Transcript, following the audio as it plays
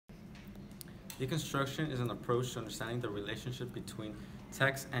Deconstruction is an approach to understanding the relationship between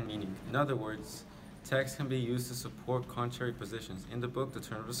text and meaning. In other words, text can be used to support contrary positions. In the book, The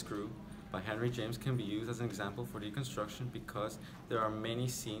Turn of the Screw by Henry James can be used as an example for deconstruction because there are many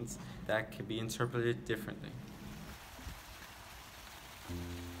scenes that can be interpreted differently.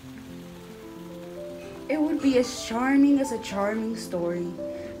 It would be as charming as a charming story.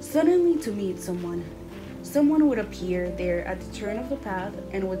 Suddenly to meet someone. Someone would appear there at the turn of the path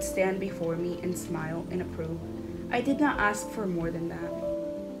and would stand before me and smile and approve. I did not ask for more than that.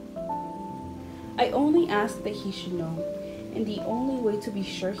 I only asked that he should know, and the only way to be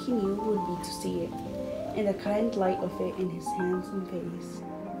sure he knew would be to see it, and the kind light of it in his hands and face.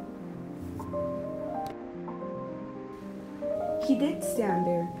 He did stand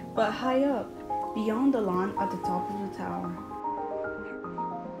there, but high up, beyond the lawn at the top of the tower.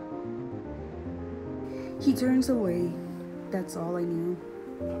 He turns away. That's all I knew.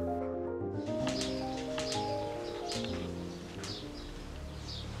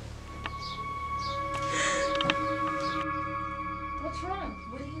 What's wrong?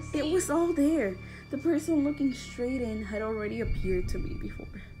 What do you see? It was all there. The person looking straight in had already appeared to me before.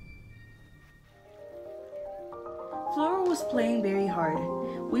 Flora was playing very hard.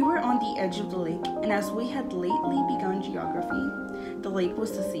 We were on the edge of the lake, and as we had lately begun geography, the lake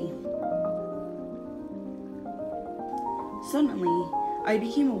was the sea. Suddenly, I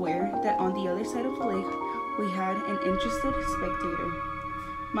became aware that on the other side of the lake, we had an interested spectator.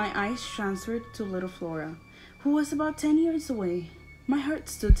 My eyes transferred to little Flora, who was about 10 yards away. My heart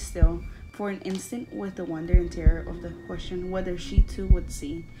stood still for an instant with the wonder and terror of the question whether she too would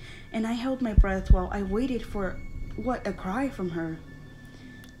see, and I held my breath while I waited for a cry from her.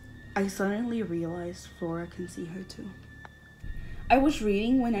 I suddenly realized Flora can see her too. I was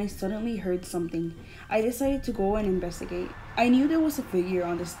reading when I suddenly heard something. I decided to go and investigate. I knew there was a figure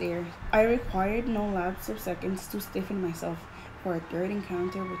on the stairs. I required no lapse of seconds to stiffen myself for a third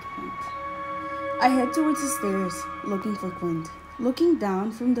encounter with Quint. I head towards the stairs, looking for Quint. Looking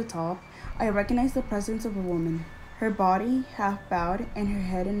down from the top, I recognized the presence of a woman, her body half bowed and her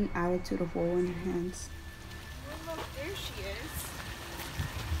head in an attitude of woe in her hands. Oh, look, there she is.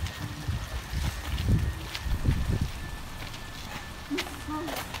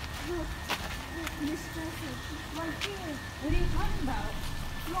 Right here. What are you talking about?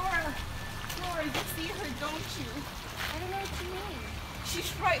 Flora, you see her, don't you? I don't know what you mean.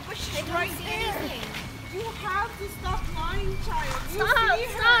 She's right, but she's I don't right see there. anything. You have to stop lying, child. You Stop, see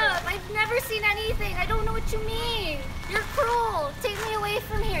her. stop. I've never seen anything. I don't know what you mean. You're cruel. Take me away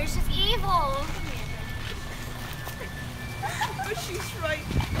from here. She's evil. But she's right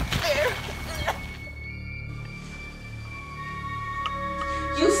there.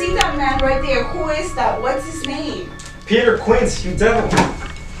 You see that man right there? Who is that? What's his name? Peter Quince, you devil!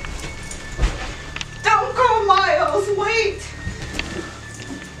 Don't go, Miles. Wait.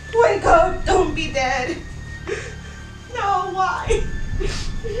 Wake up. Don't be dead. No, why?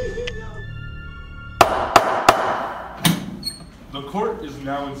 The court is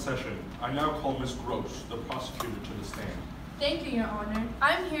now in session. I now call Miss Gross, the prosecutor, to the stand. Thank you, Your Honor.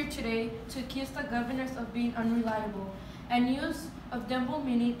 I'm here today to accuse the governors of being unreliable and use of double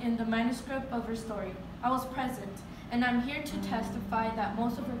meaning in the manuscript of her story. I was present, and I'm here to testify that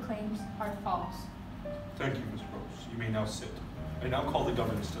most of her claims are false. Thank you, Miss Gross. You may now sit. I now call the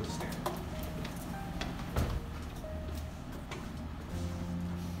governors to the stand.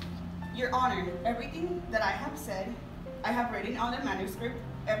 Your Honor, everything that I have said, I have written on the manuscript.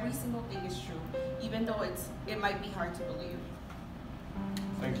 Every single thing is true, even though it might be hard to believe.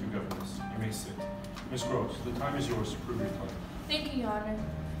 Thank you, governors. You may sit. Miss Gross, the time is yours to prove your claim. Thank you, Your Honor.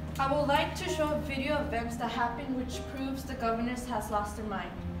 I would like to show a video of events that happened which proves the governess has lost her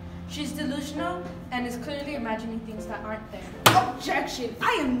mind. She's delusional and is clearly imagining things that aren't there. Objection!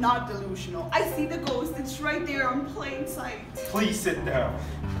 I am not delusional. I see the ghost. It's right there on plain sight. Please sit down.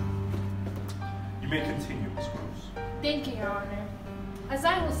 You may continue, Miss Gross. Thank you, Your Honor. As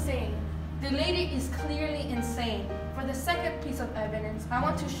I was saying, the lady is clearly insane. For the second piece of evidence, I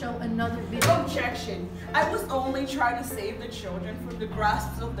want to show another video. Objection! I was only trying to save the children from the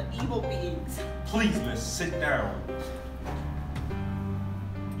grasps of the evil beings. Please, miss, sit down.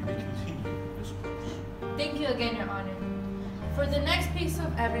 You may continue, Miss Gross. Thank you again, Your Honor. For the next piece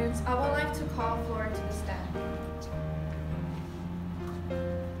of evidence, I would like to call Flora to the stand.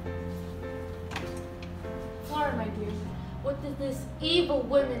 Flora, my dear, what did this evil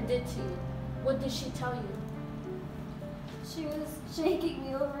woman did to you? What did she tell you? She was shaking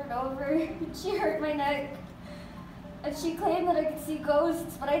me over and over. She hurt my neck. And she claimed that I could see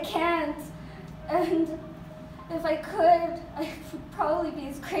ghosts, but I can't. And If I could, I would probably be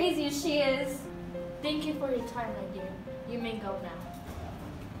as crazy as she is. Thank you for your time, my dear. You may go now.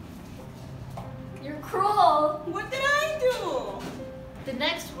 You're cruel. What did I do? The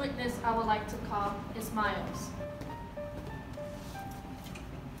next witness I would like to call is Miles.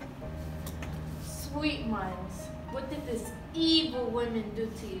 Sweet Miles, what did this evil woman do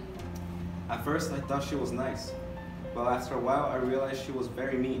to you? At first, I thought she was nice, but after a while, I realized she was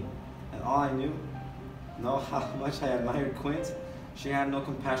very mean. And all I knew, know how much I admired Quint, she had no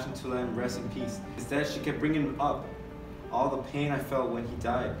compassion to let him rest in peace. Instead, she kept bringing up all the pain I felt when he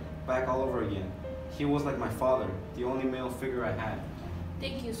died, back all over again. He was like my father, the only male figure I had.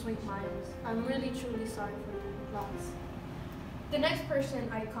 Thank you, sweet Miles. I'm really truly sorry for your loss. The next person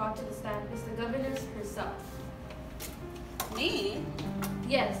I call to the stand is the governess herself. Me?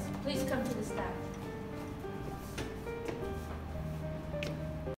 Yes, please come to the stand.